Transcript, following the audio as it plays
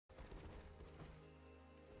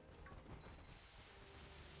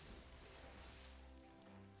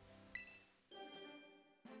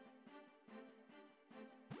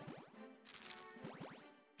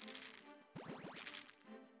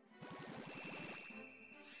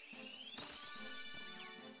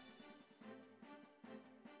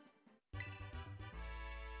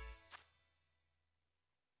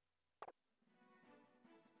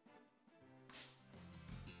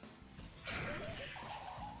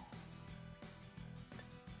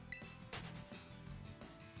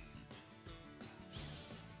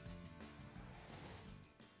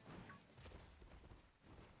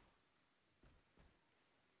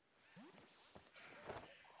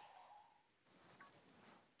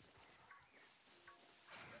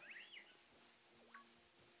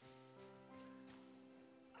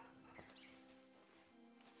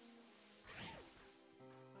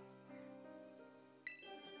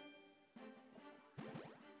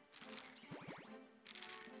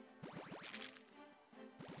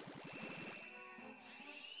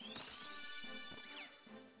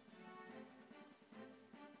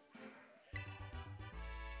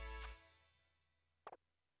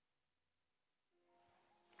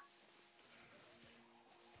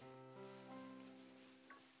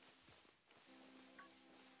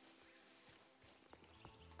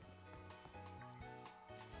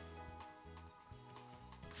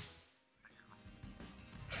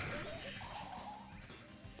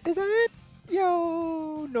Is that it?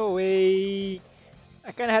 Yo, no way.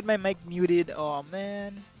 I kinda had my mic muted. Oh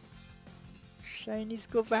man. Shiny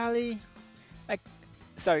Valley. I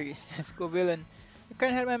sorry, Scovillian. I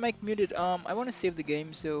kinda had my mic muted. I wanna save the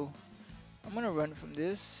game, so I'm gonna run from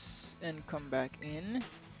this and come back in.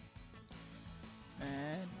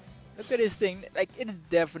 Man, look at this thing. Like it is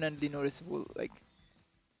definitely noticeable. Like,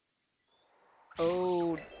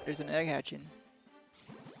 oh, there's an egg hatching.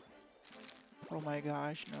 Oh my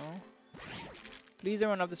gosh, no. Please don't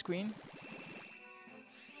run off the screen.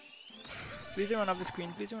 Please don't run off the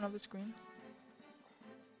screen. Please don't run off the screen.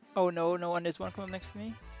 Oh no, no, and there's one coming next to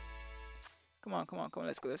me. Come on, come on, come on.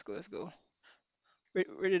 Let's go, let's go, let's go.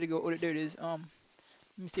 Where did it go? Oh, there it is. Let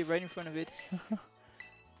me see, right in front of it.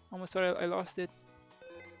 Almost thought I lost it.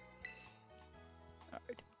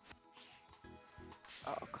 Alright.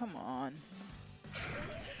 Oh, come on.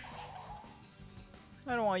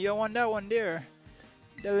 I don't want you. I want that one there.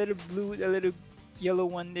 That little blue, that little yellow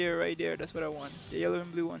one there, right there. That's what I want. The yellow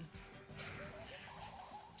and blue one.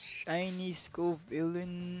 Shiny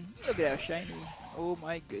Scovillian. Look at that shiny. Oh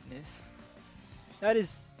my goodness. That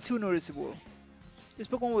is too noticeable. This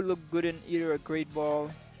Pokemon would look good in either a Great Ball,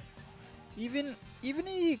 even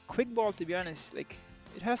a Quick Ball, to be honest. Like,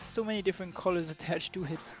 it has so many different colors attached to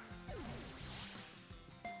it.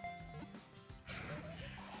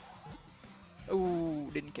 Oh,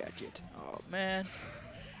 didn't catch it. Oh man.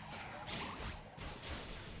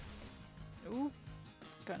 Ooh,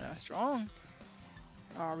 it's kind of strong.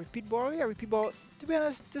 Repeat ball, yeah, repeat ball. To be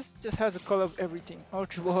honest, this just has the color of everything.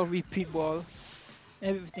 Ultra ball, repeat ball.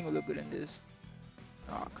 Everything will look good in this.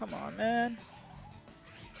 Oh, come on, man.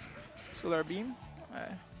 Solar beam.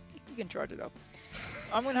 Uh, you can charge it up.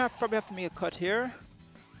 I'm gonna probably have to make a cut here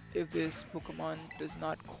if this Pokemon does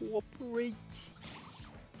not cooperate.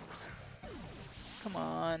 Come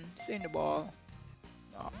on, stay in the ball.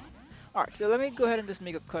 Oh. Alright, so let me go ahead and just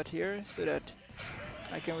make a cut here so that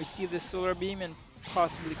I can receive this solar beam and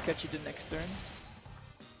possibly catch it the next turn.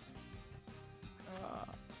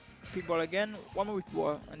 Repeat ball again, one more repeat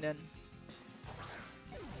ball, and then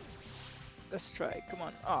let's try. Come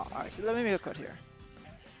on. Oh, alright, so let me make a cut here.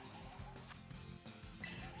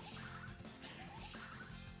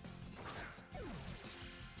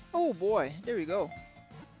 Oh boy, there we go.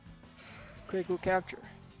 Critical capture.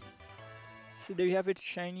 So there you have it,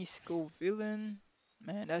 shiny Scovillian.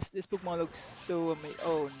 Man, this Pokemon looks so amazing.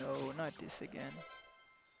 Oh no, not this again.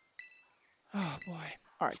 Oh boy.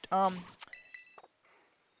 Alright,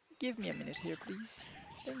 give me a minute here, please.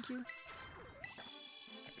 Thank you.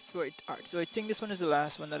 So alright, so I think this one is the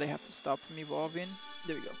last one that I have to stop from evolving.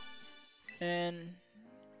 There we go. And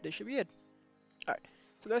this should be it. Alright,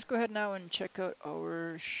 so let's go ahead now and check out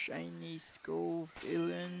our shiny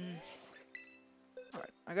Scovillian.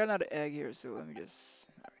 Alright, I got another egg here, so let me just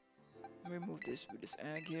let me remove this with this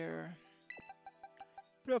egg here.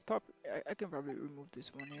 Put it up top. I can probably remove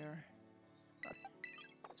this one here. Alright,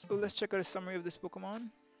 so let's check out a summary of this Pokemon.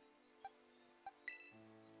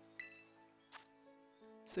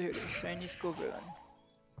 So here it is, shiny Scovillian.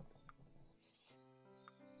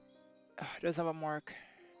 It doesn't have a mark,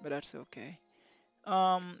 but that's okay.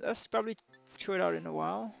 Let's probably throw it out in a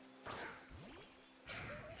while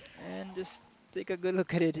and just take a good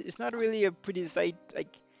look at it. It's not really a pretty sight.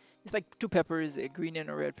 Like, it's like two peppers, a green and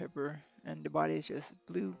a red pepper, and the body is just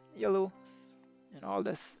blue, yellow, and all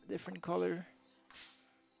this different color.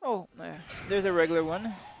 Oh, yeah, there's a regular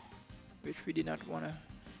one, which we did not want to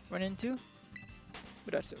run into,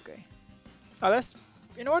 but that's okay. Let's,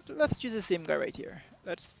 you know what? Let's choose the same guy right here.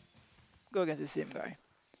 Let's go against the same guy.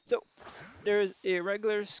 So there's a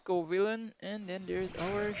regular Scovillian, and then there's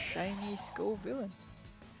our shiny Scovillian.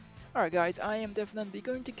 Alright guys, I am definitely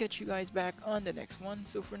going to catch you guys back on the next one.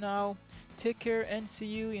 So for now, take care and see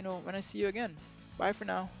you, when I see you again. Bye for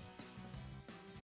now.